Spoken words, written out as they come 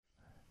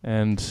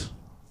and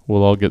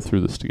we'll all get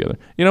through this together.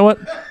 You know what?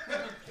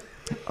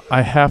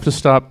 I have to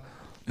stop.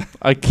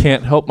 I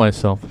can't help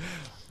myself.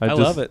 I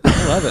love it.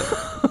 I love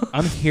it.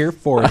 I'm here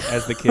for it,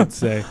 as the kids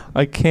say.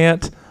 I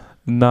can't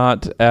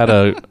not add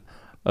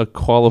a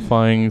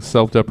qualifying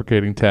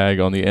self-deprecating tag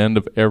on the end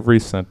of every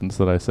sentence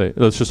that I say.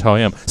 That's just how I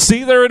am.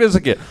 See, there it is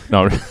again.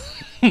 No.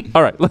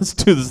 All right, let's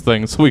do this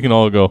thing so we can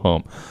all go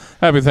home.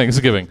 Happy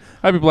Thanksgiving.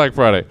 Happy Black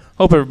Friday.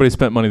 Hope everybody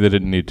spent money they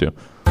didn't need to.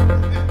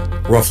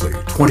 Roughly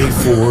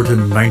 24 to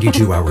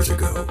 92 hours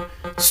ago,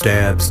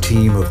 Stab's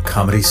team of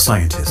comedy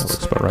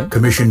scientists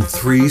commissioned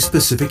 3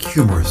 specific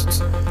humorists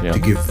to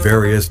give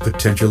various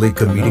potentially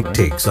comedic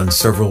takes on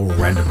several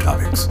random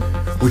topics,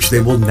 which they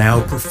will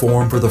now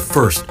perform for the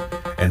first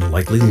and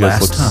likely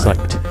last time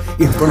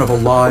in front of a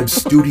live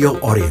studio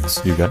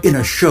audience in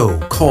a show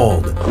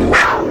called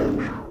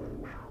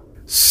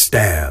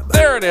Stab.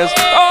 There it is.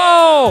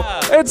 Oh,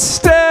 it's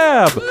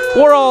Stab.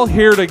 We're all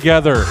here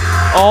together.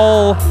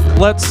 All,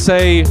 let's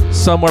say,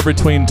 somewhere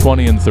between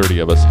 20 and 30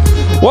 of us.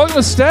 Welcome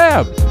to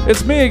Stab.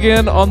 It's me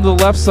again on the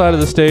left side of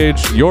the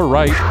stage. You're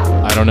right.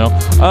 I don't know.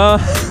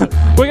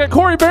 We got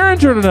Corey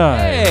Behringer tonight.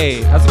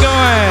 Hey, how's it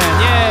going?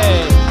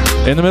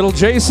 Yay. In the middle,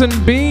 Jason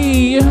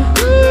B.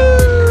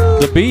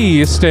 The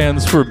B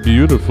stands for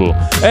beautiful.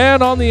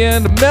 And on the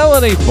end,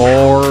 Melanie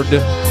Ford.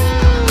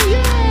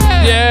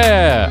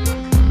 Yeah.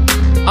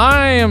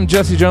 I am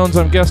Jesse Jones.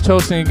 I'm guest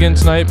hosting again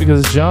tonight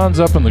because John's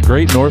up in the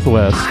Great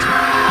Northwest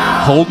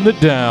holding it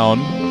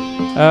down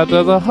at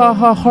the Ha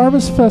Ha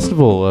Harvest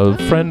Festival, a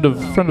friend of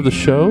the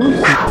show,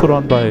 put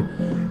on by...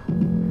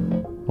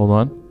 Hold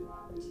on.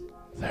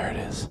 There it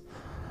is.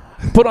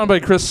 Put on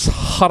by Chris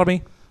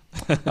Hotomy,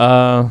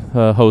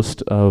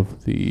 host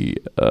of the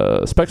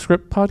Spec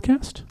Script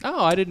podcast.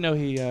 Oh, I didn't know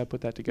he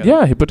put that together.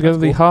 Yeah, he put together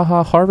the Ha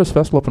Ha Harvest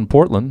Festival up in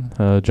Portland.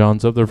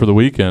 John's up there for the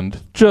weekend,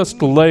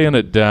 just laying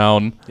it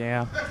down.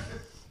 Yeah.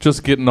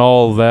 Just getting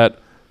all that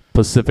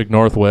Pacific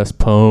Northwest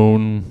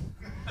pone.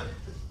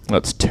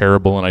 That's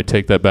terrible, and I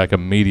take that back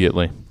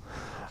immediately.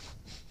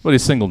 But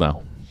he's single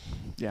now.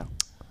 Yeah.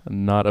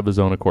 Not of his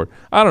own accord.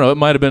 I don't know. It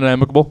might have been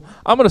amicable.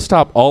 I'm going to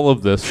stop all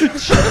of this.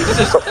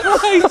 Jesus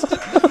Christ.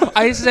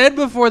 I said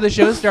before the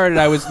show started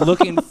I was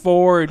looking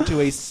forward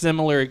to a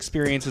similar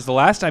experience as the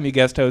last time you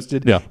guest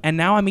hosted. Yeah. And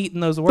now I'm eating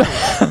those words.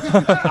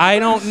 I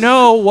don't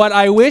know what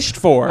I wished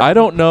for. I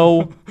don't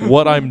know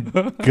what I'm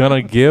going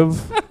to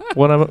give.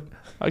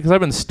 Because I've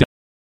been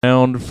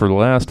around for the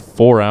last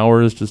 4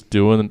 hours just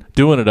doing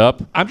it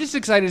up. I'm just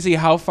excited to see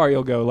how far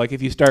you'll go. Like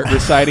if you start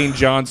reciting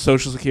John's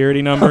social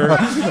security number,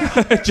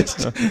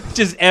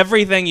 just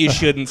everything you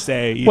shouldn't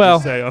say. You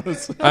just say on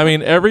this. I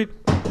mean every.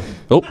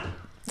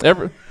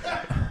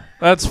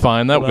 That's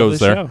fine. That goes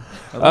there.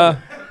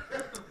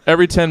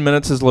 Every 10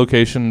 minutes, his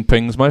location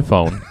pings my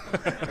phone.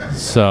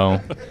 So,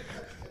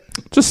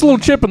 just a little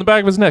chip in the back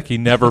of his neck. He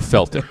never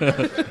felt it.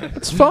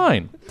 It's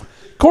fine.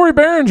 Corey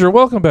Behringer,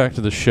 welcome back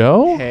to the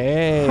show.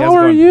 Hey, how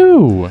are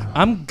you?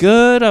 I'm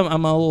good.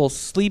 I'm a little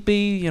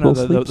sleepy. You know,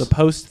 the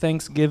post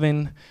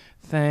Thanksgiving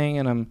thing,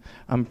 and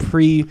I'm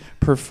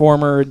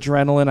pre-performer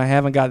adrenaline. I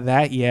haven't got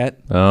that yet.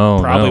 Oh,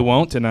 probably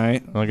won't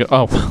tonight.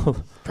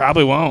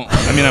 Probably won't.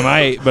 I mean, I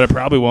might, but I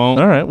probably won't.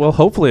 All right. Well,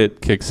 hopefully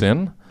it kicks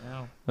in.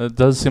 Yeah. It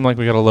does seem like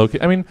we got a low.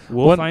 I mean,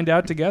 we'll find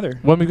out together.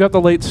 When we got the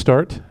late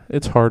start,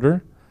 it's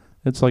harder.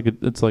 It's like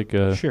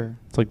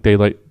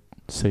daylight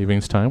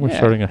savings time. We're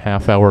starting a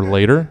half hour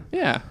later.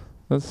 Yeah.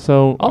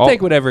 So I'll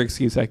take whatever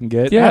excuse I can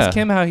get. Yeah. Ask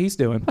him how he's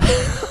doing.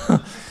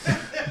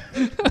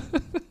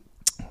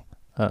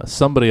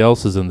 Somebody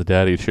else is in the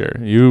daddy chair.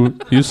 You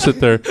sit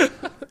there.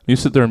 You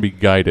sit there and be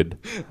guided.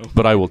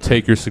 But I will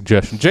take your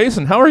suggestion.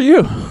 Jason, how are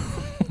you?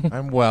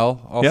 I'm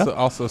well.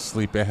 Also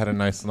sleepy. I had a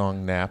nice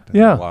long nap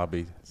in the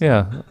lobby. So.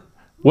 Yeah.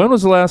 When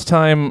was the last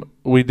time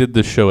we did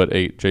this show at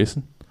 8,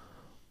 Jason?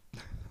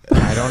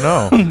 I don't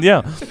know.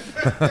 Yeah.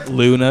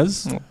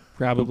 Luna's,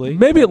 probably.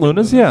 Maybe at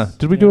Luna's, yeah.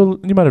 Did we do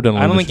you might have done a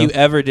Luna I don't think show. you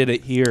ever did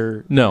it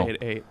here. No.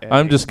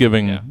 I'm just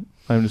giving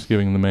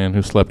the man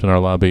who slept in our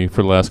lobby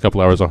for the last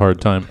couple hours a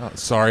hard time. Oh,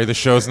 sorry, the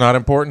show's not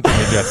important to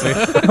me, Jesse.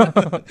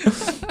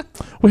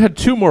 We had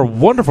 2 more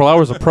wonderful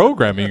hours of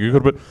programming.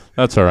 But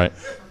that's all right.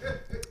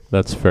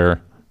 That's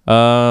fair.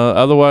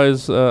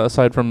 Otherwise,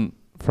 aside from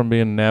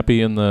being nappy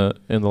in the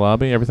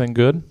lobby, everything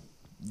good?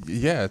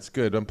 Yeah, it's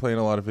good. I'm playing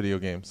a lot of video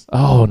games.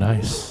 Oh,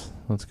 nice.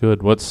 That's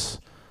good. What's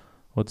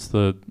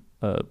the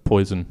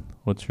poison?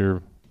 What's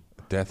your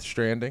Death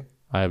Stranding?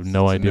 I have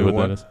no idea what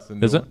that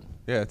is. Is it?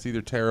 Yeah, it's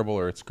either terrible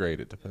or it's great.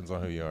 It depends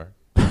on who you are.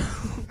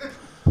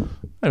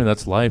 I mean,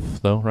 that's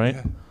life, though, right?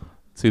 Yeah.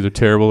 It's either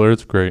terrible or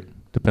it's great.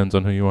 Depends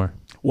on who you are.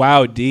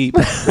 Wow, deep.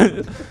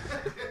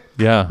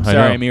 Yeah, Sorry,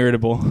 I know. I'm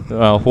irritable.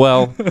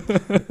 Well,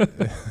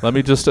 let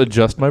me just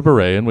adjust my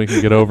beret and we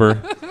can get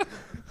over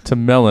to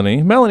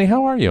Melanie. Melanie,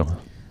 how are you?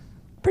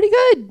 Pretty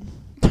good.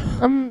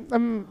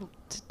 I'm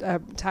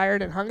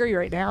tired and hungry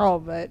right now,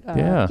 but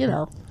you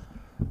know.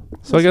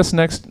 So I guess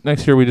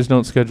next year we just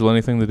don't schedule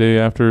anything the day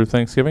after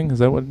Thanksgiving. Is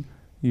that what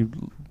you?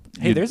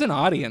 Hey, there's an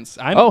audience.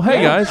 Hey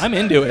guys. I'm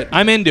into it.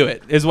 I'm into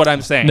it, is what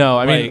I'm saying. No,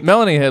 I mean,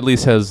 Melanie at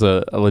least has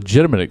a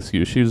legitimate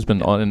excuse. She's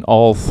been on in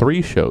all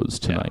 3 shows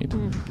tonight.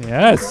 Yeah.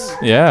 Yes.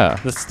 Yeah.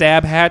 The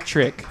stab hat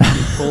trick.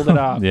 You pulled it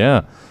off.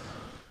 Yeah.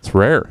 It's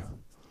rare.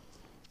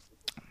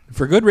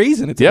 For good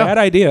reason. It's a bad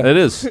idea. It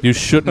is. You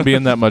shouldn't be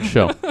in that much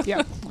show.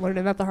 Yeah,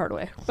 learning that the hard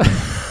way.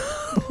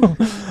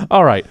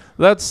 All right.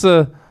 That's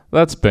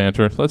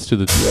banter. Let's do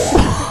the...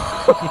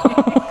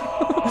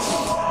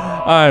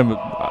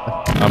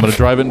 I'm going to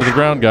drive it into the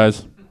ground,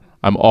 guys.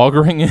 I'm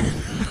auguring in.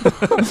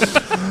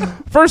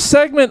 First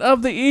segment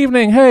of the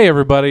evening. Hey,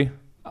 everybody.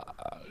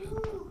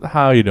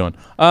 How you doing?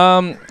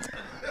 God,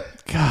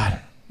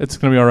 it's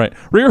going to be all right.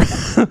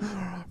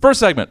 First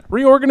segment,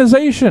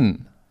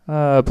 reorganization.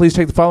 Please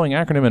take the following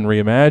acronym and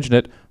reimagine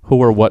it. Who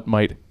or what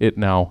might it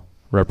now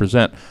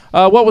represent?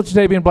 What with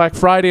today being Black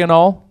Friday and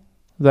all,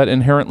 that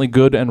inherently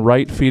good and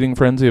right-feeding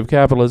frenzy of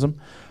capitalism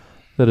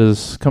that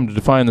has come to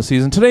define the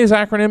season, today's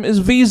acronym is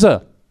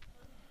VISA.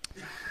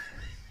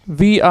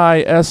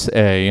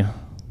 V-I-S-A.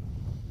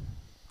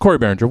 Corey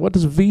Behringer, what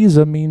does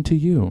VISA mean to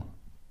you?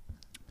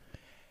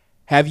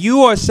 Have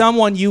you or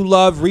someone you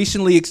love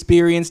recently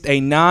experienced a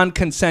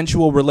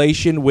non-consensual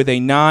relation with a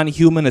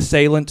non-human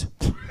assailant?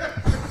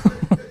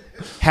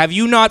 Have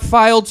you not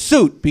filed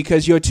suit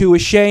because you're too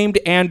ashamed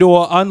and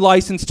or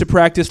unlicensed to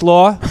practice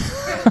law?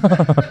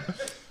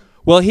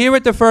 Well, here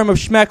at the firm of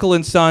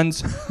Schmeckel &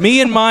 Sons, me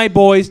and my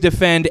boys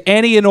defend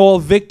any and all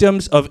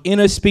victims of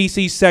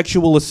interspecies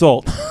sexual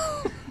assault.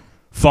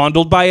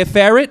 Fondled by a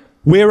ferret?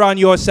 We're on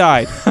your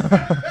side.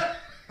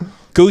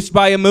 Goosed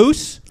by a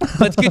moose?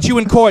 Let's get you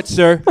in court,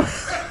 sir.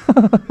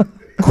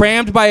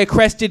 Crammed by a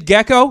crested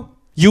gecko?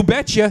 You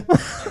betcha.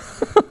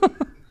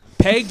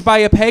 Pegged by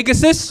a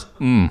Pegasus?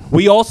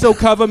 We also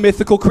cover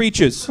mythical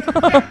creatures.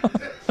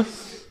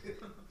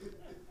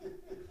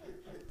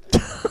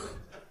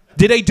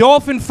 Did a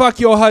dolphin fuck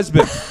your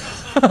husband?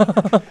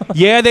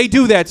 Yeah, they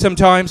do that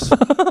sometimes.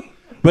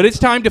 But it's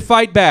time to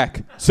fight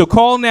back. So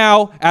call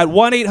now at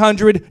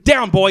 1-800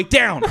 down, boy,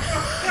 down.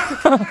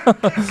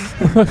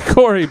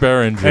 Corey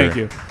Behringer. Thank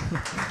you.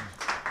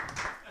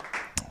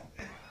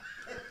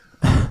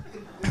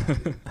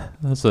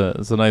 That's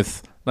a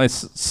nice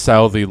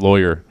Southie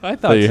lawyer. I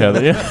thought you so.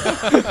 Had, yeah.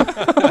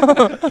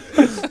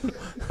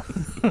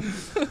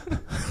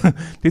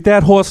 Did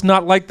that horse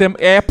not like them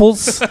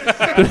apples?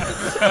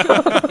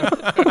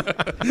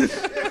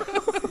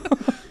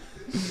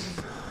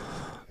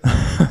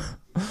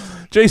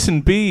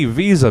 Jason B.,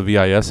 Visa,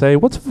 V-I-S-A.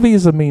 What's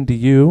Visa mean to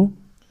you?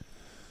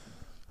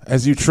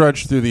 As you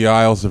trudge through the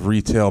aisles of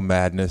retail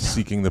madness,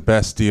 seeking the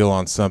best deal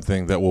on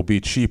something that will be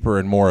cheaper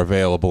and more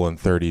available in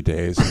 30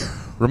 days,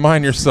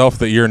 remind yourself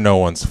that you're no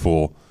one's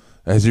fool.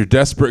 As your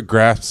desperate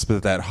grasps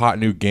at that hot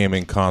new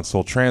gaming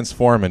console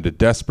transform into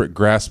desperate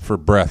grasp for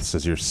breaths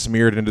as you're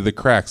smeared into the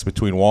cracks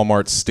between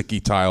Walmart's sticky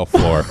tile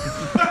floor.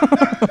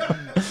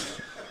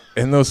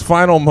 In those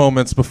final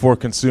moments before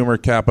consumer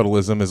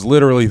capitalism is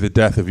literally the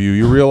death of you,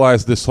 you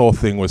realize this whole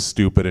thing was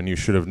stupid and you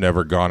should have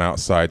never gone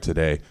outside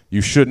today. You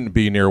shouldn't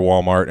be near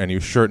Walmart, and you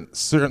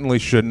certainly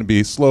shouldn't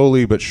be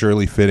slowly but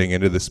surely fitting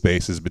into the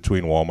spaces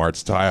between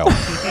Walmart's tile.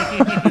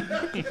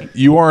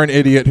 You are an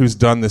idiot who's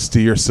done this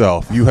to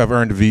yourself. You have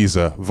earned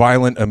Visa,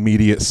 violent,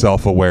 immediate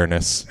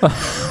self-awareness.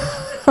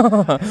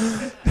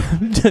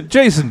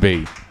 Jason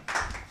B.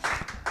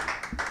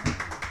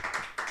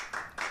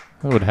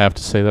 I would have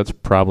to say that's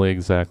probably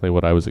exactly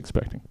what I was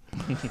expecting.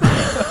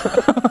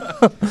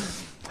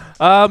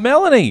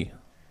 Melanie,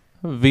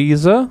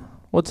 Visa,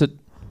 what's it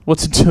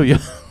to you?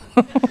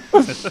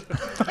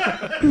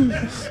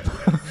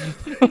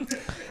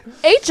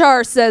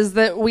 HR says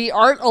that we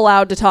aren't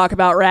allowed to talk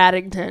about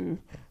Raddington.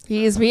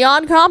 He's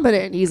beyond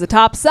competent. He's a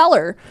top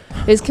seller.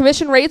 His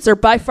commission rates are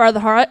by far the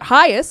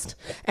highest.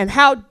 And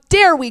how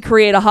dare we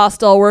create a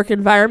hostile work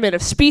environment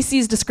of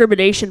species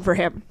discrimination for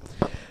him?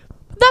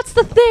 That's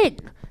the thing.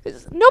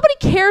 Nobody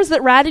cares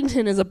that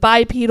Raddington is a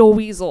bipedal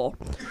weasel.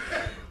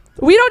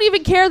 We don't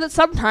even care that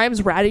sometimes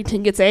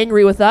Raddington gets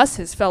angry with us,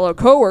 his fellow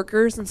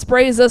coworkers, and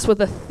sprays us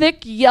with a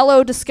thick,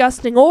 yellow,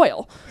 disgusting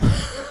oil.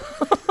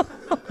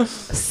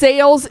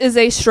 Sales is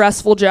a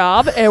stressful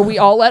job, and we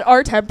all let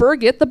our temper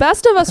get the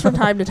best of us from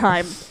time to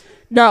time.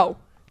 No,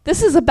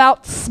 this is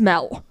about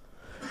smell.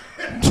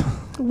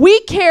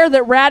 We care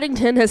that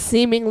Raddington has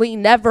seemingly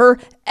never,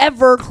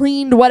 ever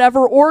cleaned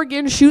whatever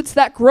organ shoots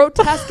that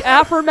grotesque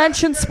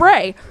aforementioned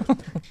spray,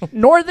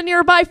 nor the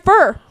nearby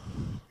fur.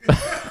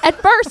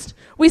 At first,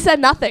 we said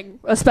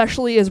nothing,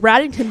 especially as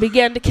Raddington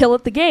began to kill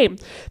at the game.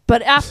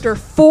 But after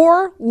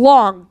 4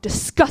 long,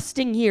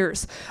 disgusting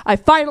years, I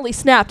finally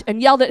snapped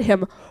and yelled at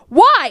him,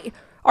 "Why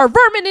are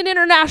vermin in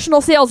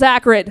international sales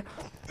acrid?"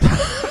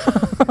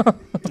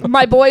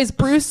 My boys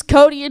Bruce,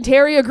 Cody, and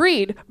Terry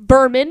agreed.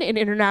 Vermin in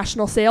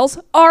international sales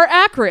are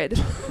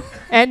acrid.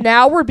 And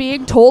now we're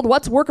being told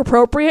what's work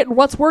appropriate and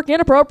what's work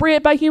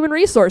inappropriate by human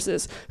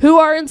resources, who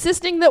are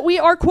insisting that we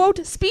are,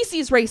 quote,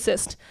 species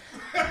racist,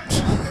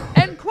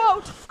 and,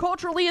 quote,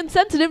 culturally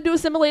insensitive to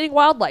assimilating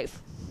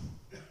wildlife.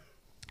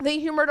 They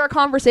humored our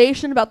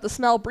conversation about the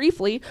smell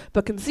briefly,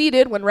 but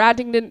conceded when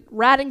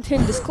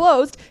Raddington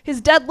disclosed his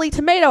deadly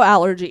tomato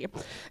allergy,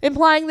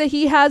 implying that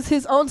he has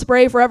his own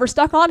spray forever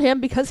stuck on him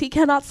because he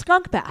cannot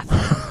skunk bath.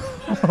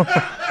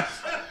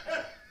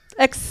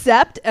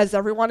 Except, as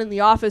everyone in the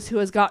office who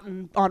has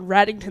gotten on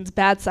Raddington's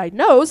bad side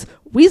knows,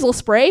 weasel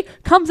spray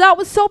comes out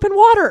with soap and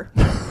water.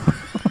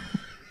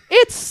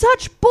 It's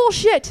such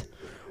bullshit.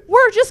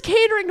 We're just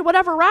catering to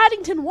whatever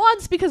Raddington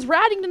wants because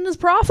Raddington is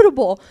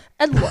profitable.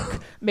 And look,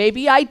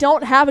 maybe I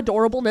don't have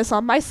adorableness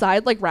on my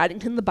side like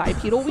Raddington the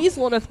bipedal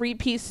weasel in a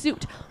 3-piece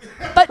suit.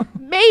 But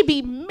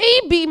maybe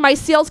my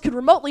sales could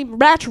remotely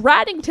match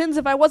Raddington's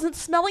if I wasn't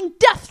smelling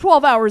death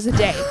 12 hours a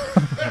day.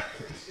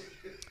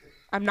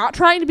 I'm not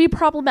trying to be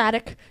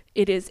problematic.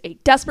 It is a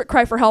desperate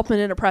cry for help in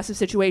an oppressive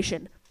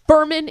situation.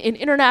 Vermin in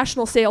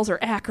international sales are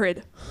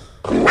acrid.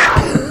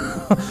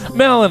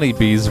 Melanie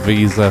B's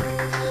visa.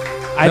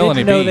 I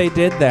Melanie didn't know B. they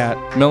did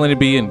that. Melanie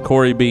B and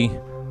Corey B.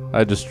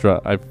 I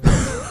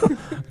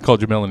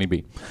called you Melanie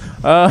B.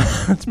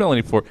 It's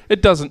Melanie 4.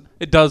 It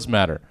does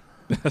matter.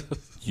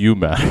 You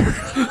matter.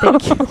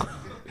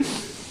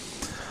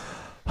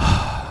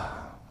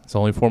 It's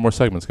only 4 more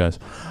segments, guys.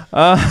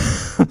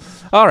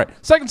 All right,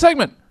 second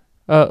segment.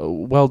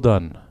 Well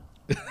done,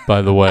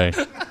 by the way.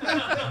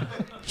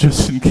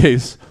 Just in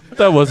case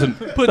that wasn't...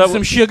 Put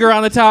some sugar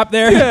on the top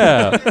there.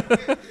 Yeah.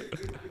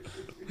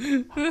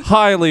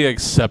 Highly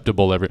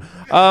acceptable,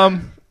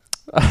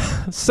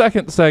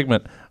 second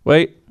segment.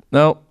 Wait,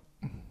 no.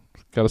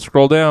 Gotta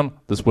scroll down.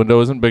 This window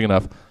isn't big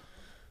enough.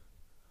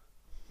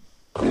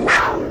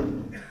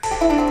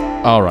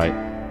 All right.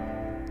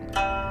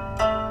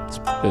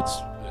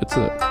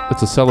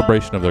 It's a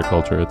celebration of their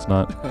culture. It's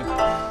not.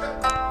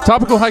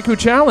 Topical Haiku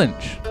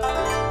Challenge.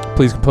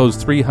 Please compose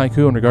 3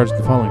 haiku in regards to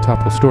the following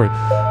topical story.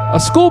 A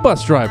school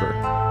bus driver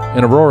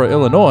in Aurora,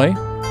 Illinois,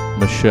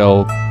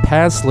 Michelle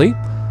Pasley,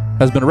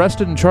 has been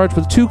arrested and charged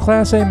with 2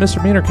 Class A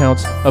misdemeanor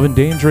counts of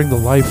endangering the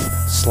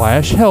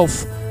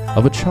life/health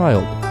of a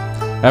child,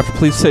 after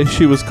police say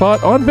she was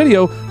caught on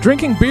video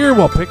drinking beer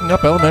while picking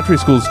up elementary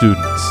school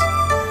students.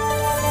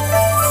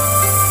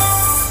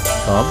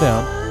 Calm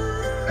down.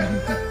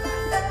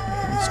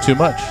 It's too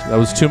much. That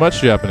was too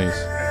much, Japanese.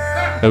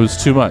 That was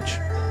too much.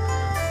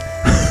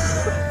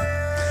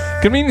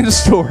 Convenience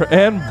store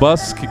and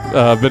bus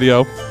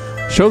video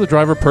show the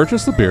driver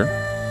purchase the beer,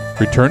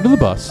 return to the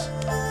bus,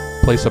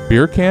 place a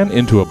beer can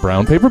into a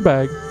brown paper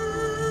bag,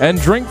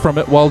 and drink from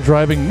it while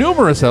driving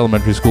numerous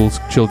elementary school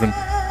children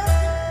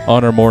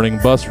on her morning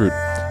bus route.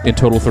 In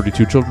total,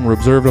 32 children were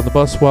observed on the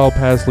bus while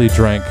Pasley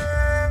drank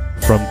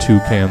from 2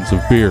 cans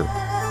of beer.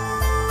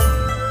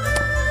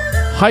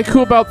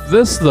 Haiku about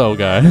this, though,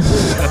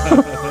 guys.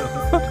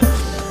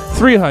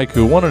 3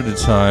 haiku, one at a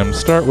time.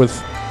 Start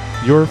with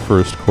your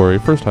first, Corey.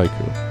 First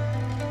haiku.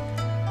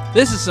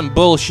 This is some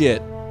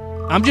bullshit.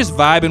 I'm just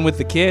vibing with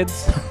the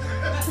kids.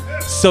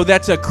 So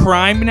that's a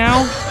crime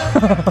now?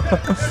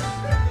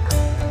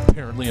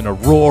 Apparently in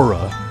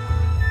Aurora.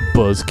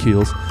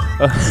 Buzzkills.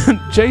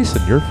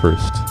 Jason, your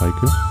first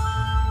haiku.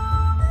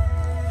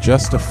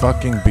 Just a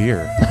fucking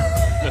beer.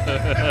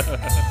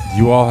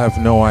 You all have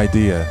no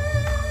idea.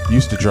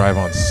 Used to drive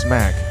on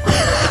smack.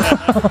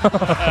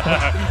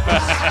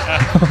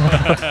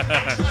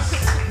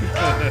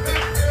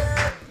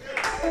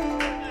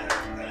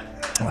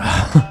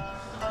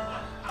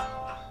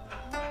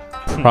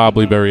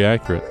 Probably very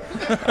accurate.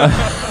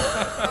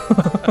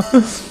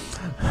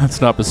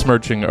 That's not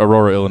besmirching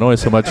Aurora, Illinois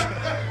so much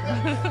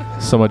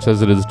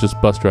as it is just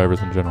bus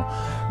drivers in general.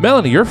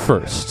 Melanie, you're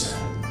first.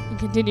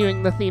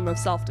 Continuing the theme of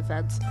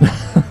self-defense.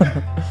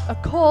 A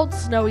cold,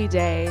 snowy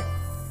day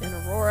in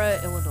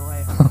Aurora,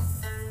 Illinois.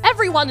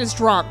 Everyone is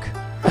drunk.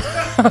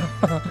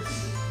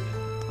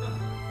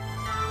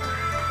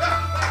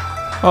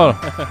 Oh,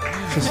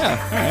 Yeah,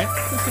 all right.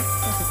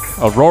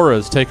 Aurora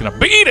is taking a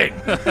beating.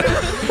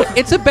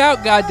 It's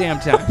about goddamn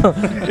time.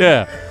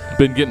 Yeah,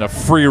 been getting a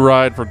free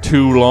ride for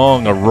too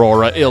long,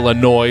 Aurora,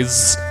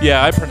 Illinois.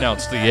 Yeah, I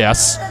pronounced the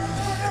yes.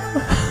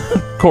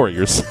 Corey,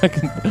 your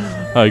second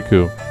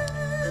haiku.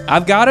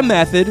 I've got a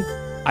method.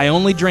 I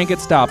only drink at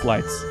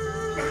stoplights.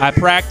 I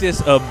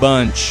practice a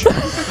bunch.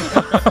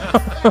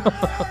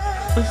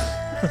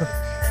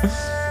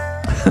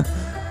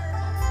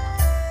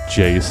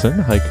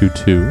 Jason, haiku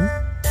 2.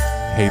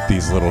 Hate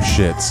these little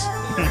shits.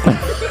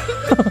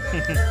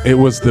 It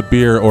was the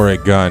beer or a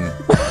gun.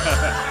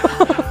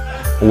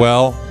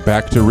 Well,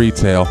 back to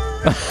retail.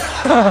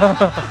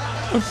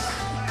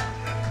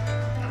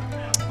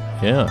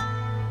 Yeah.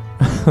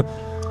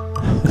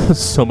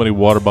 So many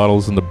water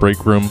bottles in the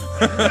break room.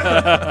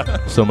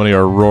 So many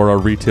Aurora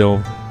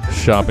retail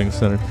shopping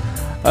centers.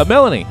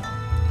 Melanie,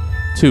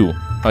 2,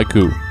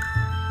 haiku.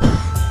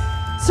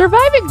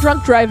 Surviving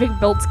drunk driving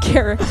builds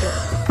character.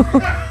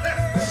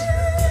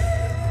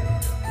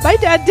 My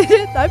dad did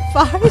it. I'm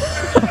fine.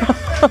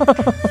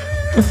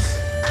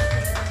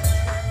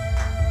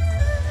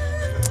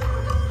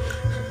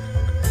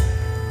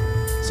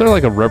 Is there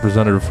like a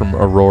representative from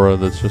Aurora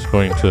that's just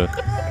going to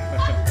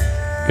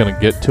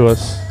get to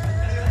us?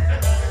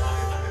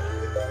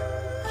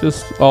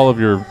 Just all of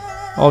your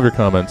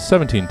comments.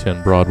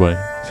 1710 Broadway,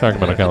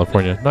 Sacramento,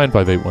 California,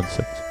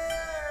 95816.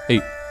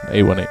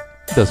 818.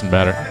 It doesn't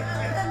matter.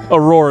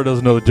 Aurora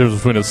doesn't know the difference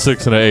between a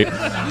 6 and an 8.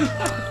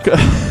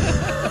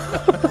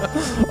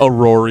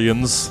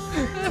 Aurorians.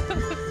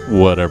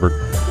 Whatever.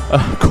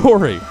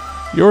 Corey,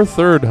 your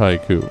third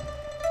haiku.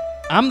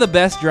 I'm the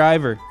best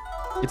driver.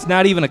 It's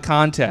not even a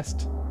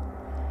contest.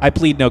 I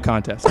plead no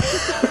contest.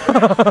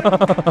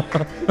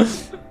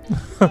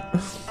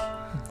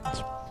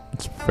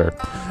 It's fair.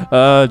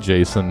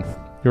 Jason,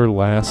 your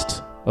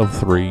last of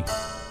 3.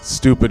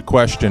 Stupid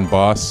question,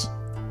 boss.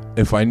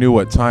 If I knew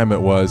what time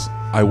it was,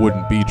 I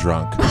wouldn't be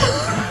drunk.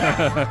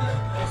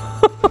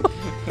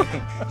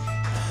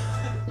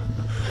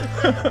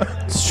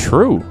 It's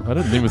true. I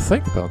didn't even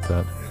think about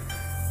that.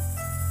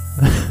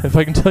 If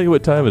I can tell you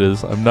what time it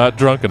is, I'm not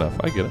drunk enough.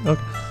 I get it.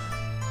 Okay.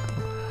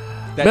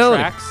 That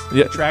Melanie. tracks?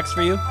 Yeah. That tracks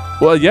for you?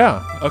 Well,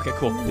 yeah. Okay,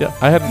 cool. Yeah.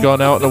 I hadn't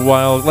gone out in a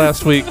while.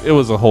 Last week, it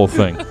was a whole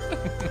thing.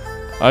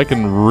 I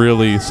can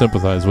really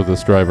sympathize with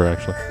this driver,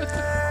 actually.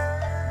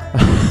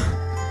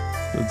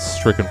 It's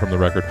stricken from the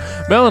record.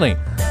 Melanie,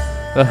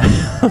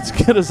 let's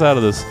get us out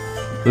of this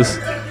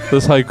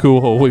haiku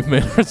hole we've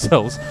made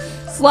ourselves.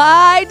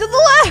 Slide to the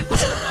left.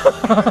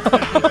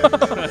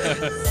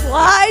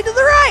 Slide to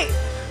the right.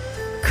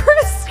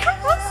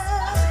 Crisscross.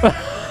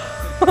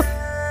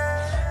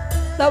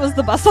 That was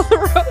the bus on the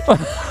road.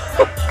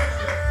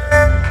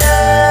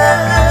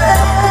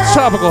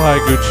 Topical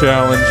haiku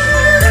challenge.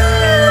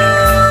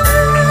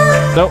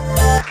 Nope.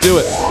 Do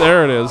it.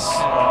 There it is.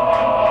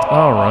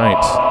 All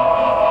right.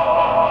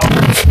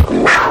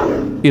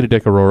 Eat a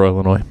dick, Aurora,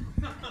 Illinois.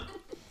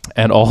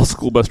 And all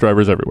school bus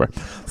drivers everywhere.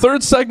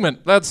 Third segment.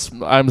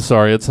 I'm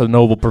sorry, it's a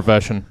noble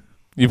profession.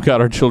 You've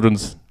got our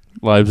children's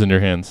lives in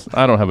your hands.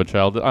 I don't have a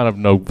child. I have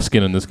no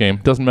skin in this game.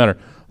 Doesn't matter.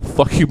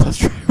 Fuck you, bus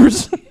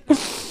drivers.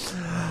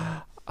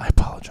 I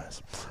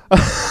apologize.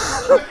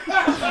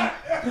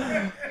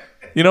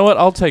 You know what?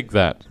 I'll take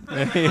that.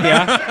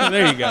 Yeah,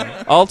 there you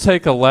go. I'll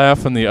take a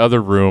laugh in the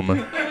other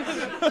room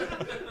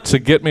to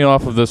get me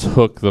off of this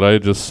hook that I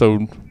just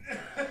so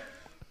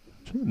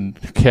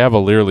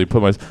cavalierly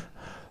put my...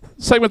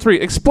 Segment 3,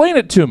 explain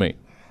it to me.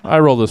 I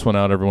roll this one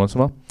out every once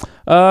in a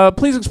while.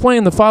 Please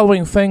explain the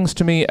following things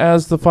to me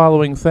as the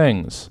following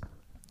things.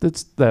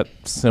 It's that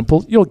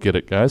simple. You'll get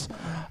it, guys.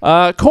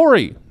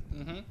 Corey,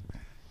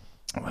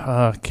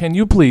 can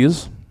you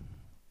please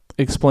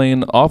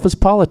explain office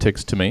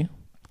politics to me?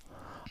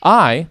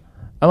 I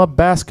am a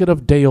basket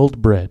of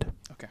day-old bread.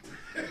 Okay.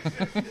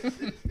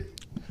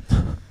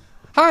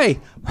 Hi,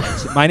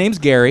 my name's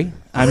Gary.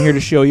 I'm here to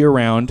show you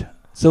around.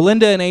 So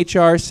Linda in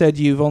HR said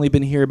you've only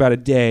been here about a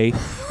day,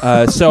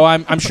 so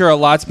I'm sure a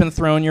lot's been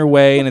thrown your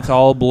way and it's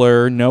all a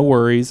blur, no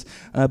worries.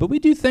 But we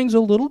do things a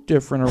little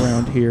different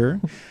around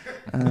here.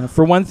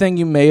 For one thing,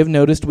 you may have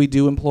noticed we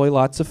do employ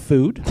lots of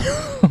food.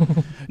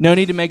 No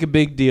need to make a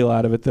big deal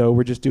out of it, though.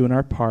 We're just doing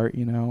our part,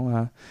 you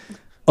know.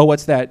 Oh,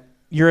 what's that?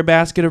 You're a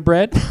basket of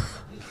bread?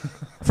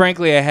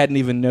 Frankly, I hadn't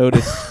even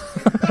noticed.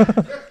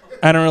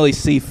 I don't really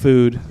see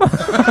food.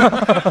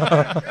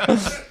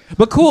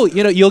 But cool,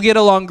 you know, you'll get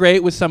along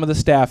great with some of the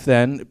staff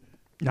then.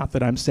 Not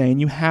that I'm saying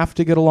you have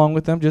to get along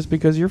with them just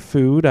because you're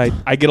food.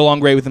 I get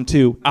along great with them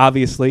too,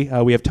 obviously.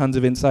 We have tons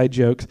of inside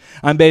jokes.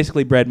 I'm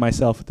basically bread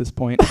myself at this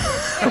point.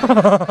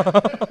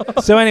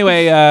 So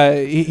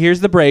anyway,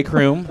 here's the break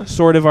room,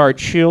 sort of our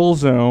chill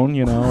zone,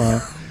 you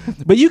know.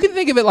 But you can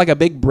think of it like a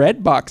big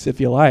bread box if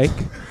you like.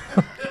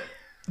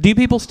 Do you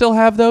people still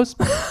have those?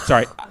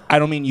 Sorry, I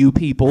don't mean you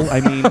people.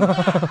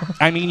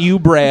 I mean you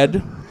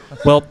bread.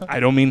 Well, I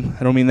don't mean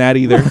that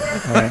either.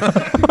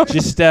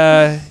 Just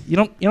you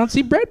don't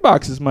see bread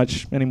boxes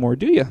much anymore,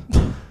 do you?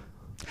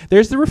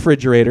 There's the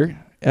refrigerator.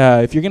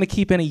 If you're gonna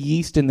keep any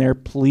yeast in there,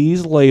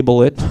 please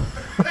label it.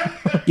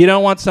 You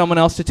don't want someone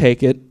else to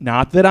take it.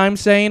 Not that I'm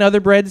saying other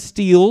bread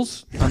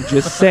steals. I'm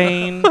just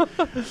saying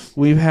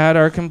we've had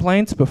our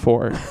complaints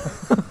before.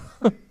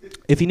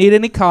 If you need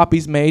any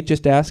copies made,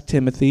 just ask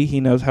Timothy. He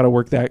knows how to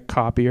work that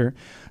copier.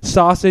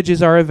 Sausage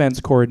is our events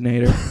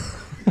coordinator.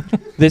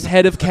 This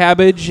head of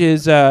cabbage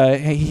is,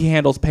 he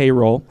handles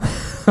payroll.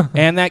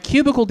 And that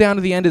cubicle down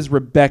to the end is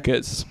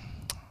Rebecca's.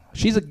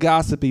 She's a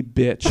gossipy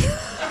bitch.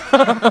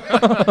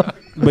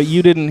 But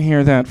you didn't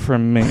hear that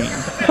from me.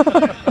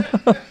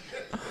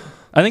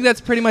 I think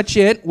that's pretty much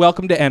it.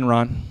 Welcome to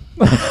Enron.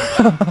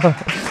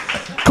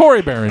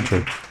 Corey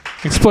Behringer,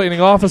 explaining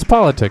office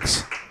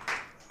politics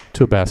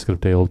to a basket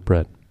of day-old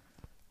bread.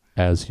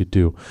 As you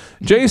do.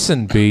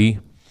 Jason B.,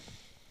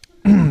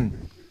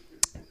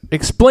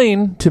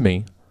 explain to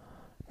me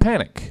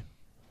panic.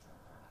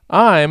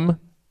 I'm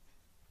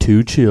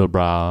too chill,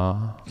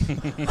 brah.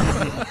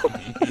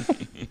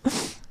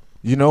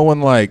 You know when,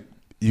 like,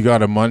 you got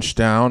to munch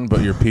down,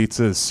 but your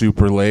pizza is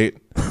super late?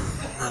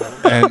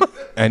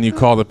 and you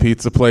call the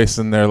pizza place,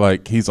 and they're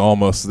like, he's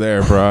almost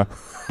there, brah.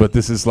 But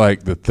this is,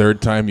 like, the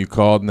third time you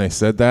called and they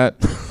said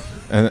that?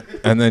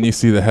 And then you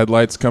see the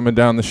headlights coming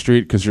down the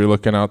street because you're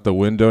looking out the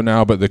window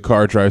now, but the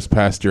car drives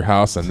past your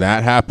house, and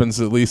that happens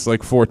at least,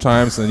 like, 4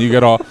 times, and you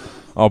get all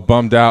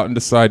bummed out and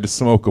decide to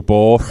smoke a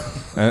bowl.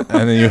 and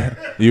then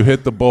you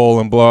hit the bowl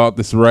and blow out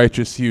this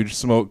righteous huge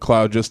smoke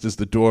cloud just as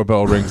the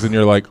doorbell rings, and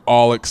you're like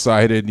all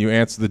excited, and you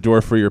answer the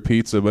door for your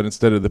pizza, but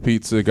instead of the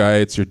pizza guy,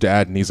 it's your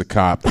dad, and he's a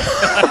cop.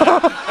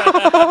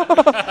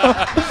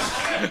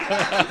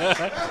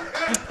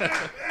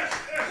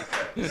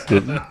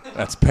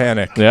 That's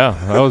panic. Yeah,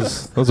 that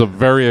was a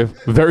very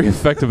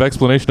effective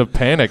explanation of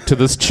panic to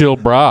this chill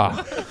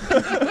bra.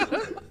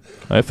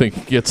 I think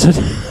he gets it.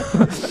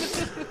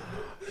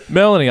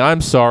 Melanie,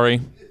 I'm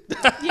sorry.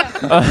 Yeah.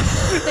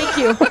 Thank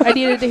you. I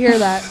needed to hear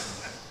that.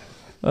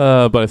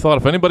 But I thought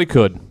if anybody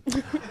could,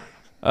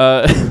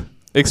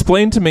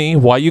 explain to me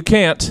why you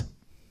can't.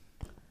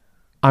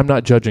 I'm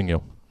not judging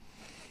you.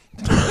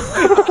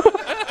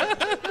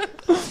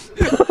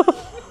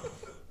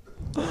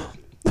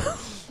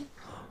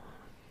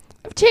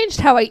 I've changed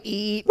how I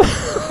eat.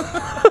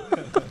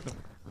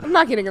 I'm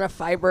not getting enough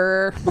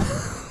fiber.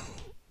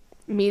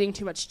 I'm eating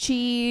too much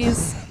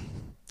cheese.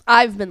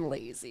 I've been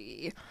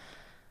lazy.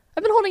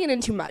 I've been holding it in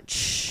too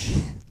much.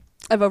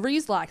 I've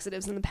overused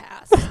laxatives in the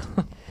past.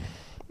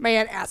 My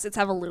antacids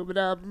have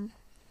aluminum.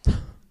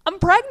 I'm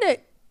pregnant.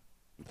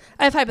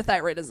 I have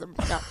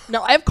hypothyroidism.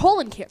 No, I have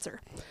colon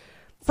cancer.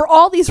 For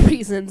all these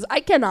reasons,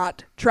 I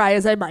cannot, try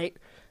as I might,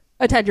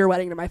 attend your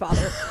wedding to my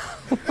father.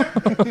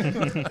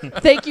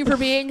 Thank you for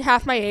being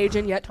half my age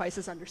and yet twice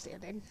as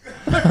understanding.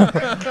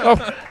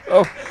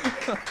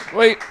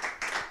 Wait.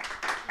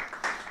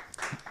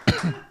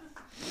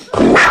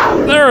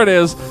 There it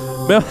is.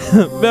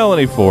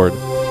 Melanie Ford.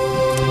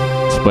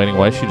 Explaining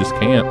why she just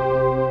can't.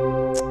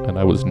 And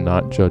I was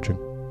not judging.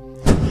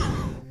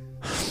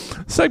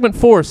 Segment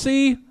 4.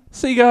 See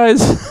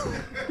guys?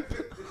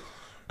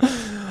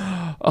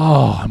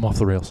 Oh, I'm off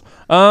the rails.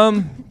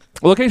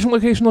 Location.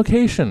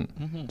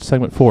 Mm-hmm.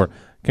 Segment 4.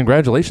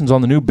 Congratulations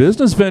on the new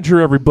business venture,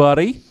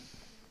 everybody.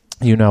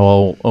 You now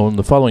all own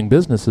the following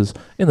businesses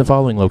in the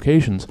following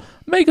locations.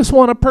 Make us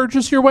want to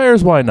purchase your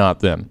wares. Why not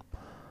then?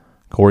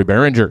 Corey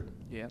Behringer.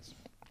 Yes.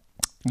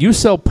 You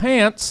sell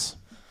pants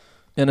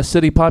in a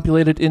city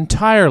populated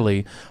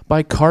entirely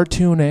by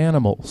cartoon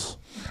animals.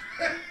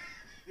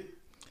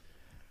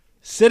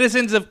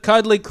 Citizens of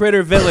Cuddly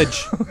Critter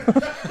Village,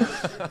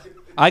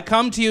 I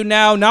come to you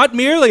now not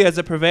merely as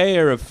a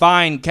purveyor of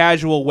fine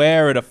casual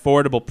wear at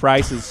affordable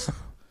prices,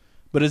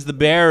 but as the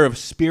bearer of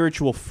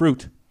spiritual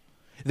fruit,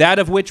 that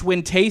of which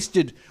when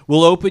tasted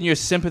will open your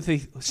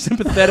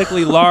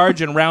sympathetically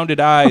large and rounded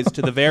eyes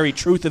to the very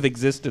truth of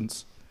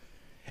existence.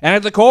 And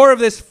at the core of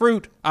this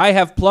fruit I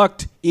have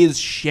plucked is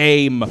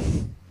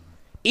shame.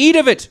 Eat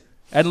of it,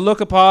 and look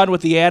upon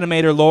what the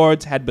animator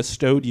lords had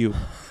bestowed you.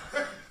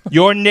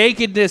 Your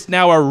nakedness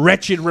now a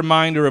wretched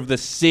reminder of the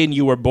sin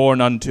you were born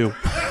unto.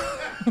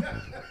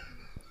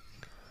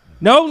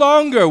 No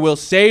longer will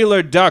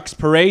sailor ducks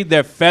parade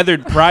their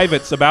feathered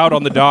privates about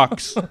on the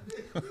docks.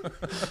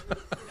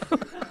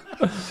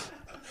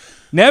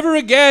 Never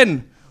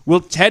again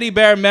will teddy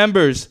bear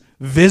members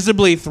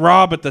visibly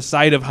throb at the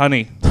sight of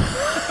honey.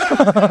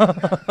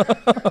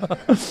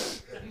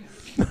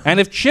 And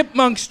if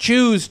chipmunks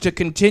choose to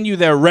continue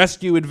their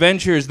rescue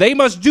adventures, they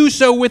must do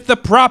so with the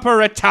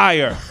proper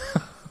attire,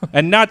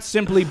 and not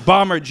simply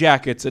bomber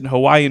jackets and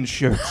Hawaiian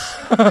shirts.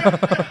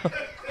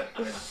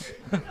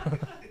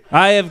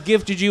 I have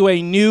gifted you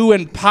a new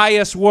and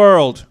pious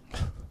world.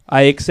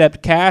 I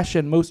accept cash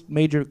and most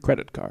major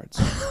credit cards.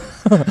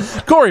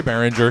 Corey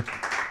Behringer,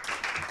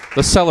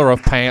 the seller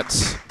of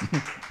pants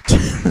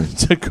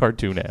to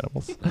cartoon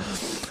animals.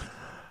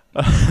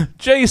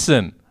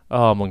 Jason.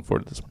 Oh, I'm looking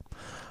forward to this one.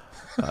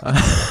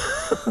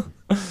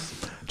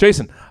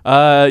 Jason,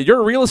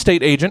 you're a real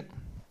estate agent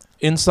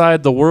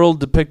inside the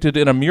world depicted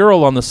in a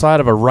mural on the side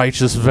of a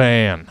righteous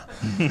van.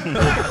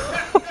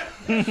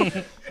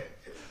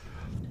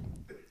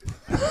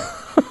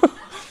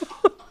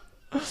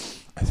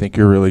 I think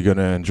you're really going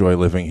to enjoy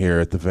living here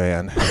at the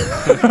van.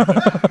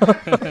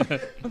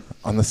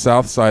 On the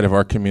south side of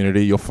our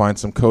community, you'll find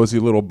some cozy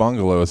little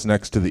bungalows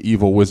next to the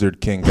evil wizard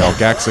king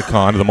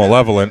Galgaxicon the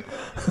Malevolent.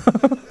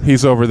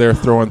 He's over there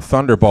throwing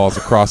thunderballs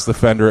across the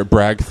fender at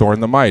Bragthorn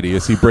the Mighty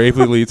as he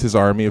bravely leads his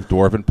army of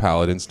dwarven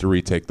paladins to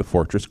retake the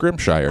fortress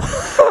Grimshire.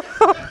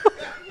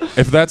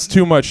 If that's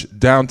too much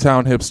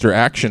downtown hipster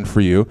action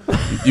for you,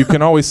 you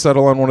can always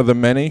settle on one of the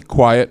many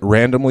quiet,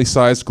 randomly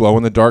sized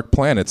glow-in-the-dark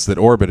planets that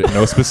orbit at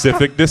no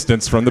specific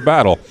distance from the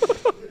battle.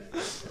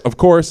 Of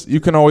course, you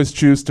can always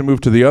choose to move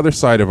to the other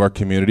side of our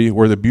community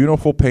where the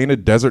beautiful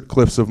painted desert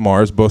cliffs of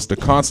Mars boast a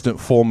constant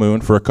full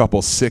moon for a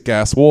couple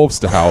sick-ass wolves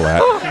to howl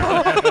at.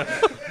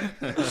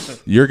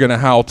 You're going to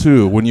howl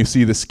too when you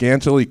see the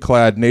scantily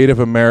clad Native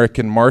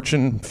American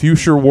marching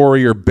fuchsia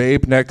warrior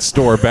babe next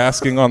door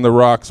basking on the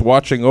rocks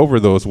watching over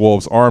those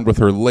wolves armed with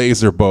her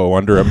laser bow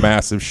under a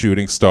massive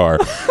shooting star.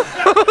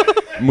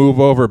 Move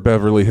over,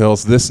 Beverly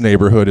Hills. This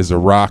neighborhood is a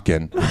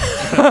rockin'.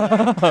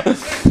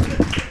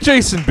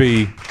 Jason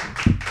B.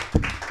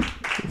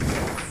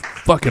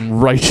 Fucking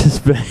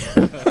righteous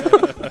man.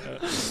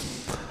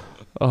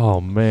 Oh,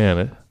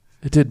 man.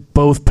 It did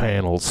both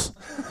panels.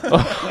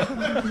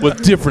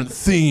 With different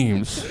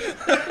themes.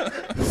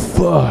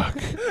 Fuck.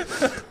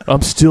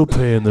 I'm still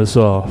paying this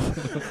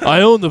off.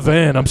 I own the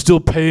van. I'm still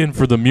paying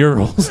for the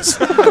murals.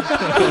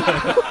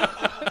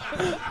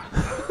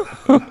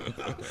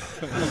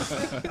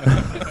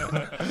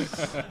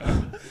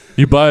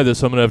 You buy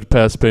this, I'm going to have to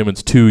pass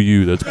payments to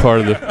you. That's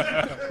part of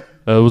the...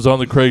 it was on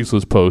the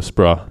Craigslist post,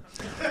 brah.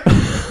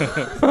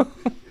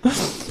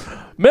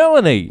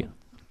 Melanie,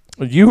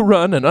 you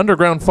run an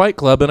underground fight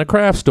club in a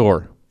craft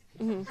store.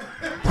 Mm-hmm.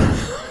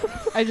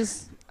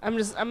 I'm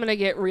gonna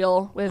get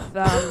real with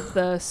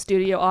the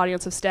studio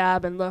audience of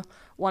Stab and the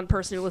one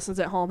person who listens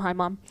at home. Hi,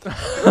 Mom.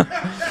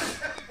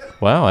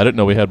 Wow, I didn't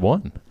know we had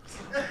one.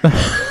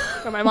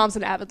 But my mom's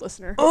an avid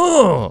listener.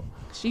 Oh,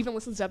 she even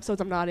listens to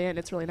episodes I'm not in.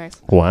 It's really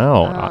nice.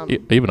 Wow,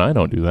 even I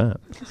don't do that.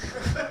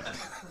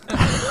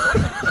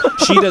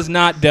 She does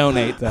not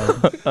donate,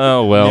 though.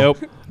 Oh, well. Nope.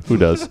 Who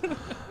does?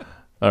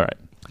 All right.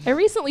 I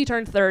recently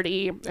turned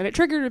 30, and it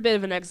triggered a bit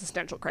of an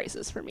existential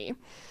crisis for me.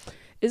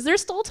 Is there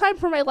still time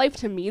for my life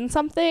to mean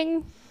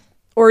something?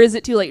 Or is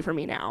it too late for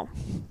me now?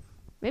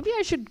 Maybe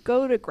I should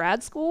go to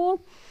grad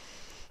school?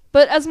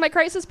 But as my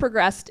crisis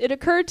progressed, it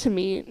occurred to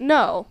me,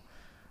 no.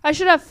 I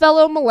should have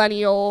fellow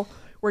millennial.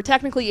 We're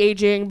technically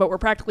aging, but we're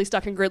practically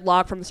stuck in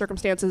gridlock from the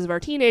circumstances of our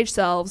teenage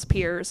selves,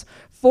 peers,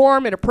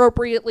 form an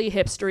appropriately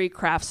hipstery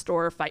craft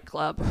store fight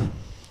club.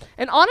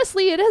 And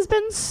honestly, it has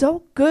been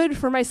so good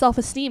for my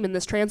self-esteem in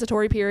this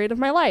transitory period of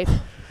my life.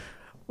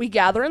 We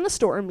gather in the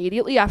store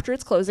immediately after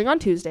its closing on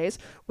Tuesdays.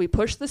 We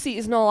push the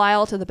seasonal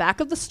aisle to the back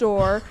of the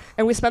store,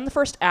 and we spend the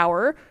first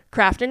hour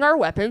crafting our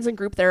weapons and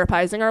group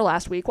therapizing our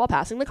last week while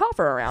passing the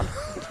coffer around.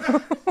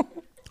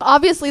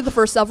 Obviously, the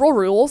first several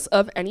rules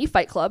of any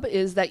fight club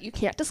is that you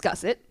can't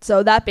discuss it,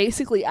 so that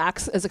basically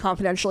acts as a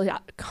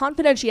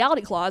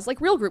confidentiality clause like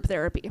real group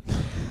therapy.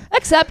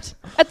 Except,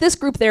 at this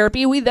group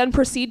therapy, we then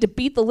proceed to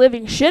beat the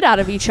living shit out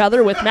of each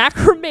other with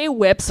macrame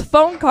whips,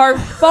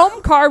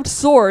 foam-carved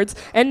swords,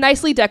 and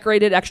nicely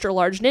decorated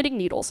extra-large knitting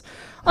needles,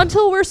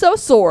 until we're so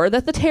sore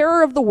that the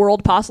terror of the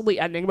world possibly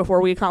ending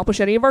before we accomplish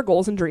any of our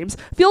goals and dreams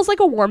feels like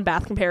a warm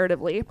bath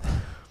comparatively.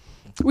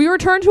 We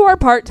return to our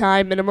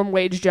part-time minimum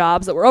wage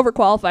jobs that we're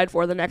overqualified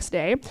for the next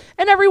day,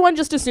 and everyone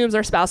just assumes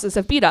our spouses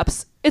have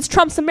beat-ups. It's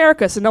Trump's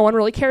America, so no one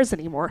really cares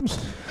anymore.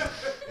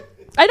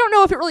 I don't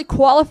know if it really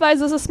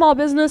qualifies as a small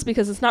business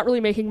because it's not really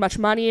making much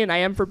money and I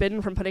am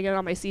forbidden from putting it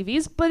on my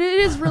CVs, but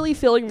it is really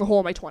filling the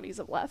hole my 20s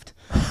have left.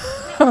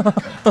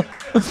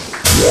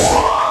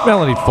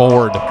 Melanie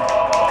Ford,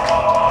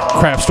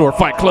 Craft Store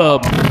Fight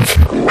Club.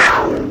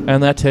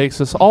 And that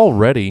takes us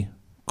already,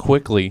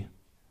 quickly,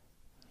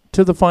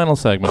 to the final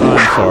segment.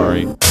 I'm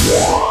sorry.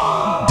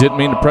 Didn't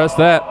mean to press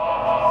that.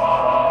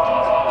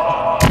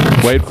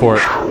 Wait for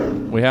it.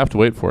 We have to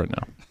wait for it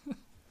now.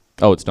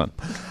 Oh, it's done.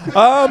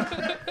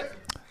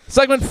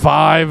 Segment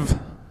 5,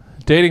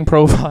 dating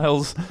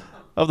profiles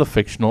of the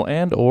fictional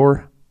and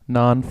or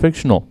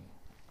non-fictional.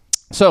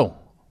 So,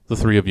 the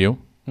three of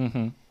you,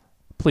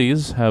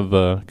 please have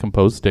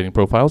composed dating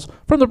profiles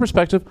from the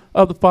perspective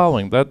of the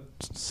following.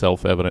 That's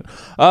self-evident.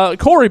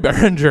 Corey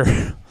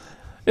Behringer.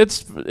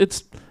 It's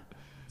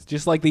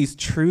just like these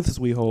truths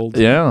we hold.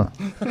 Yeah.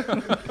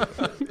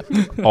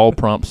 All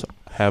prompts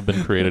have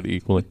been created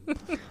equally.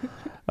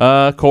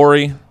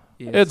 Corey,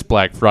 yes. It's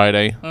Black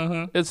Friday.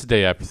 It's the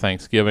day after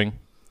Thanksgiving.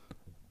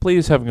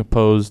 Please have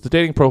composed the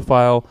dating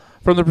profile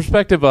from the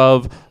perspective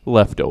of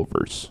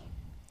leftovers.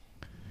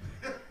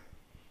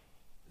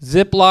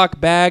 Ziploc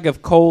bag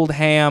of cold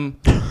ham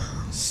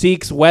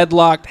seeks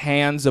wedlocked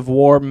hands of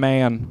warm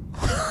man.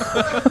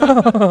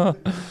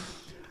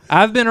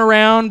 I've been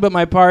around, but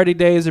my party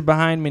days are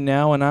behind me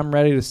now, and I'm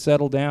ready to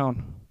settle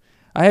down.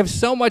 I have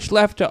so much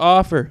left to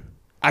offer.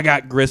 I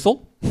got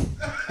gristle,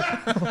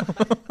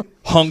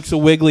 hunks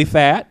of wiggly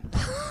fat,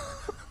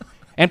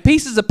 and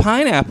pieces of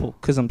pineapple,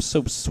 because I'm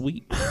so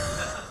sweet.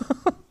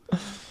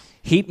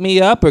 Heat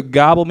me up or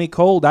gobble me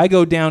cold. I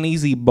go down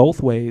easy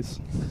both ways.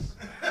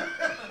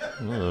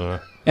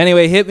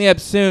 Anyway, hit me up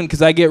soon,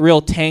 because I get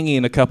real tangy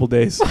in a couple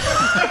days.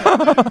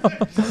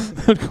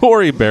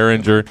 Corey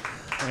Behringer.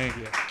 Thank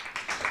you.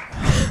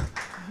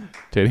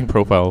 Dating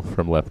profile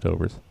from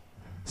leftovers.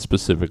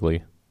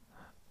 Specifically,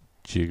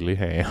 jiggly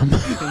ham.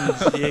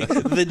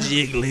 The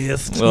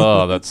jiggliest.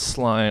 Oh, that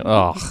slime.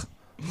 Oh,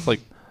 it's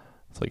like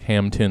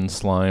ham tin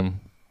slime.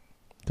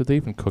 Did they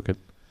even cook it?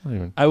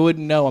 I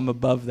wouldn't know. I'm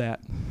above that.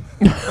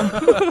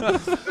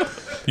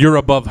 You're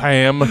above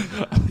ham?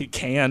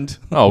 Canned.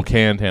 Oh,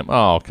 canned ham.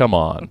 Oh, come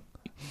on.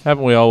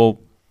 Haven't we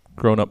all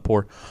grown up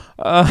poor?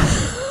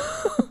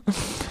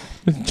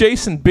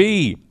 Jason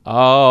B.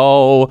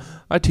 Oh,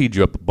 I teed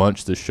you up a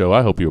bunch this show.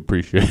 I hope you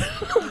appreciate it.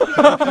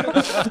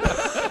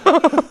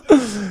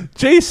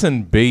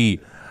 Jason B.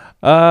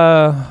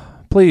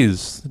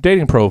 Please,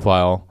 dating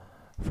profile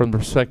from the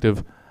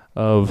perspective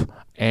of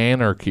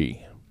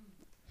anarchy.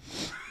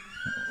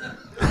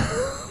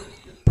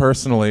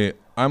 Personally,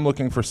 I'm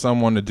looking for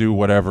someone to do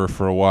whatever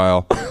for a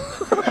while.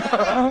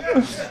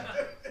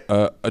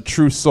 A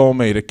true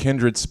soulmate, a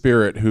kindred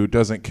spirit who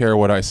doesn't care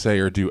what I say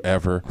or do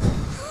ever.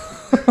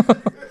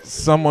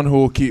 Someone who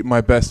will keep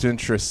my best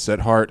interests at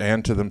heart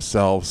and to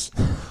themselves.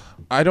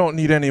 I don't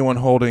need anyone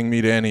holding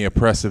me to any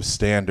oppressive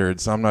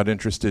standards. I'm not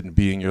interested in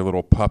being your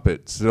little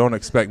puppet. So don't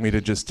expect me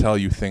to just tell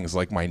you things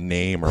like my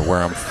name or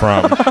where I'm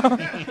from.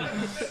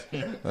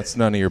 That's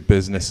none of your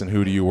business, and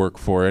who do you work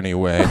for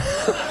anyway?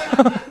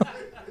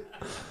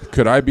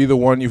 Could I be the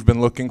one you've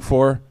been looking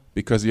for?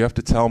 Because you have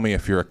to tell me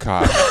if you're a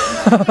cop.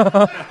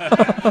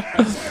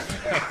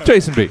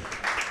 Jason B.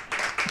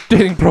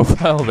 Dating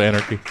profile of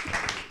anarchy.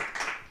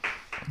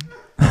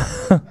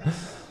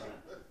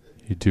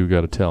 You two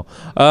got to tell.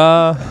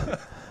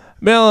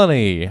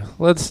 Melanie,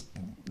 let's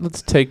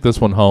take this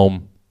one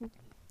home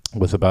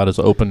with about as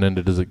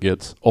open-ended as it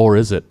gets. Or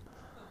is it?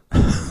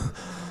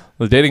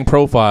 The dating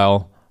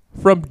profile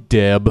from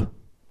Deb.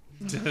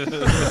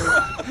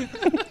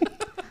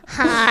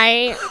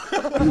 Hi.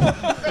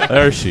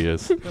 There she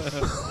is.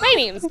 My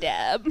name's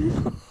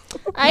Deb.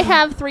 I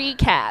have 3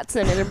 cats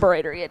and an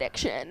embroidery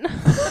addiction.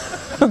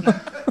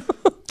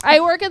 I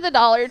work at the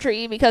Dollar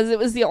Tree because it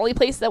was the only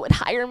place that would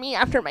hire me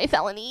after my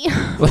felony.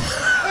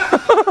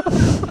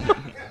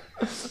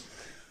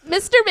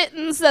 Mr.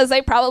 Mittens says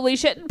I probably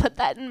shouldn't put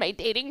that in my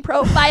dating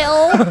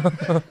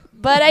profile,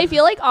 but I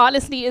feel like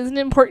honesty is an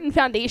important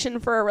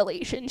foundation for a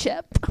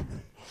relationship.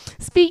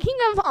 Speaking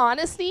of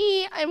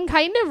honesty, I'm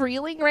kind of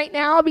reeling right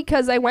now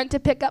because I went to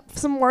pick up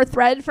some more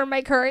thread for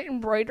my current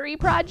embroidery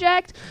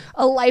project,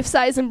 a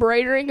life-size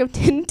embroidering of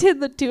Tintin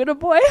the Tuna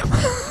Boy.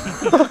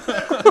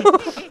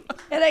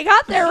 And I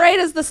got there right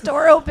as the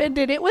store opened,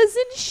 and it was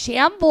in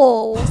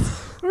shambles.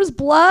 There was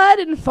blood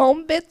and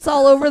foam bits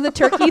all over the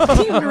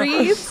turkey-themed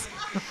wreaths.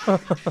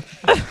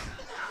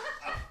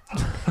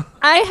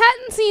 I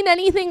hadn't seen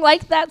anything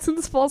like that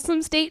since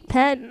Folsom State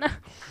Pen.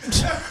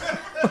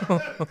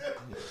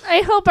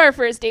 I hope our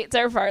first dates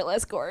are far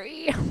less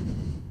gory.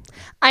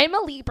 I'm a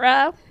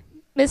Libra.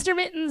 Mr.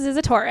 Mittens is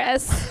a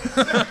Taurus.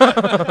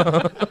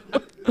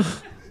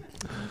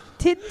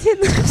 Tintin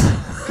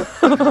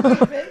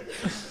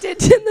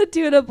the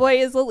Tuna Boy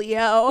is a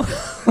Leo.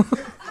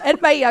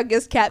 And my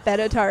youngest cat,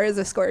 Benatar, is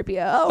a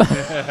Scorpio.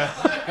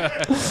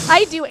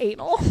 I do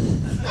anal.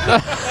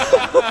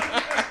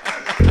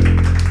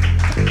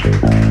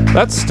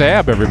 That's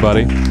Stab,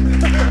 everybody.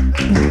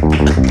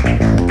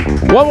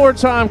 One more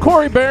time,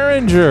 Corey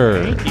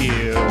Behringer. Thank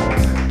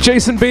you.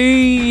 Jason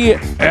B.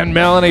 and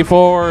Melanie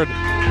Ford.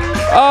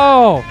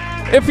 Oh,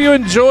 if you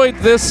enjoyed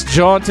this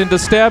jaunt into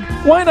Stab,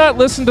 why not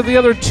listen to the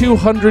other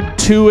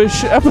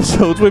 202-ish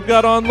episodes we've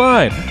got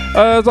online?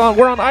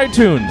 We're on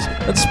iTunes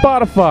and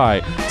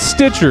Spotify,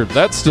 Stitcher.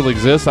 That still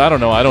exists. I don't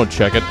know. I don't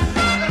check it.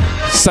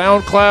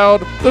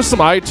 SoundCloud. There's some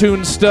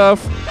iTunes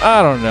stuff.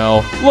 I don't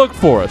know. Look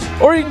for us.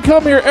 Or you can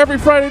come here every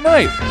Friday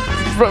night.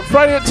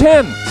 Friday at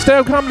 10.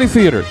 Stab Comedy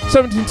Theater.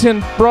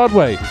 1710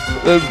 Broadway.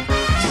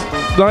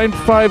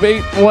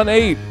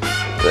 95818.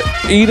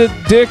 Eat a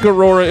dick,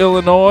 Aurora,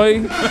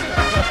 Illinois.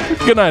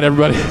 Good night,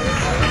 everybody.